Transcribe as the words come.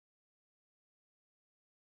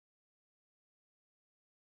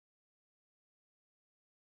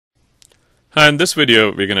Hi, in this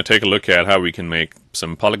video we're going to take a look at how we can make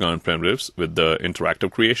some Polygon primitives with the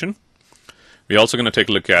interactive creation. We're also going to take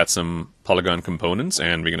a look at some Polygon components,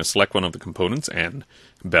 and we're going to select one of the components and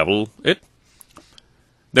bevel it.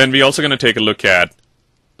 Then we're also going to take a look at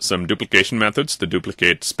some duplication methods, the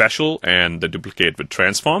duplicate special and the duplicate with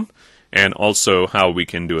transform, and also how we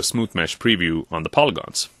can do a smooth mesh preview on the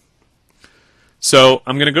polygons. So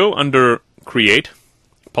I'm going to go under Create,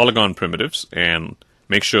 Polygon Primitives, and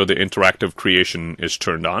make sure the interactive creation is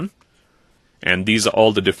turned on. And these are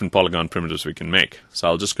all the different polygon primitives we can make. So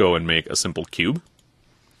I'll just go and make a simple cube.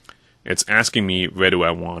 It's asking me where do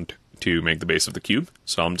I want to make the base of the cube.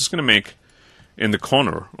 So I'm just going to make in the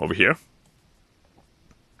corner over here,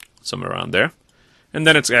 somewhere around there. And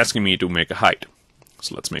then it's asking me to make a height.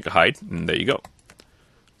 So let's make a height, and there you go.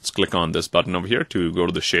 Let's click on this button over here to go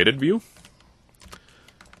to the shaded view.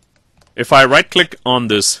 If I right click on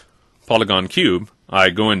this polygon cube, I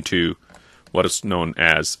go into what is known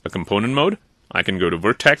as a component mode. I can go to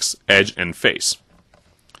vertex, edge, and face.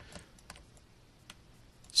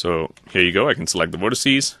 So here you go. I can select the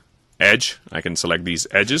vertices, edge, I can select these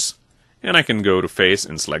edges, and I can go to face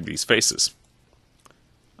and select these faces.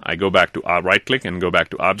 I go back to right click and go back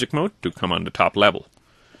to object mode to come on the top level.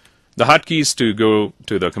 The hotkeys to go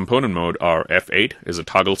to the component mode are F8 is a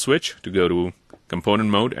toggle switch to go to component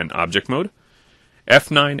mode and object mode.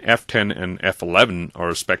 F9, F10, and F11 are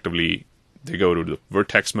respectively, they go to the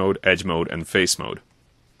vertex mode, edge mode, and face mode.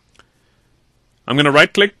 I'm going to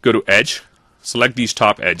right click, go to edge, select these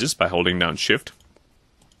top edges by holding down shift,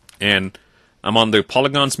 and I'm on the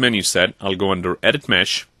polygons menu set. I'll go under edit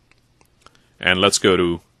mesh, and let's go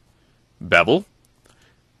to bevel,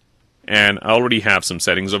 and I already have some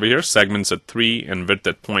settings over here, segments at 3 and width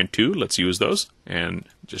at 0.2. Let's use those and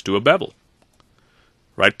just do a bevel.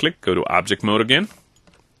 Right click, go to object mode again,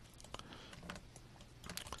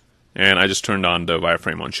 and I just turned on the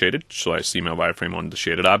wireframe on shaded, so I see my wireframe on the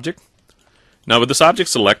shaded object. Now with this object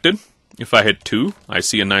selected, if I hit 2, I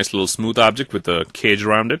see a nice little smooth object with a cage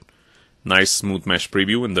around it. Nice smooth mesh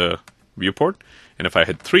preview in the viewport. And if I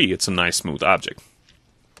hit 3, it's a nice smooth object.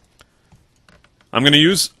 I'm going to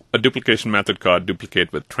use a duplication method called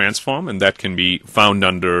duplicate with transform, and that can be found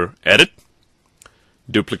under edit,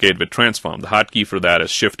 duplicate with transform. The hotkey for that is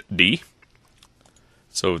Shift D.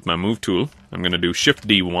 So with my move tool, I'm going to do Shift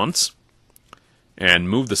D once and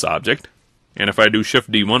move this object. And if I do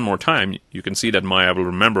Shift D one more time, you can see that Maya will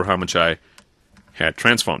remember how much I had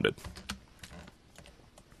transformed it.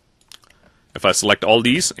 If I select all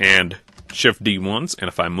these and Shift D once, and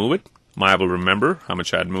if I move it, Maya will remember how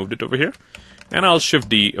much I had moved it over here. And I'll Shift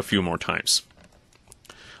D a few more times.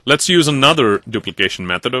 Let's use another duplication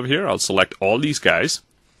method over here. I'll select all these guys.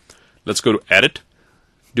 Let's go to Edit,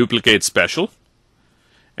 Duplicate Special.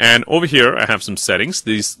 And over here I have some settings.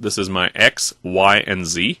 This is my X, Y, and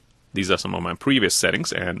Z. These are some of my previous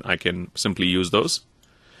settings, and I can simply use those.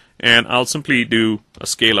 And I'll simply do a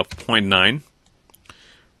scale of 0.9,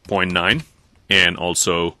 0.9, and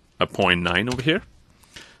also a 0.9 over here.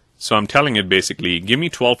 So I'm telling it basically, give me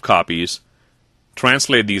 12 copies,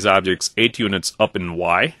 translate these objects 8 units up in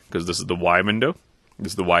Y, because this is the Y window,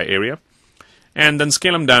 this is the Y area, and then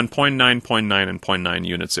scale them down 0.9, 0.9, and 0.9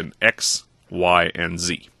 units in X, Y, and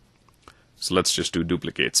Z. So let's just do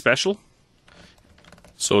duplicate special.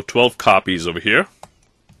 So 12 copies over here,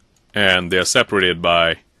 and they're separated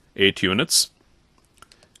by 8 units,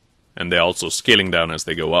 and they're also scaling down as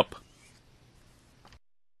they go up.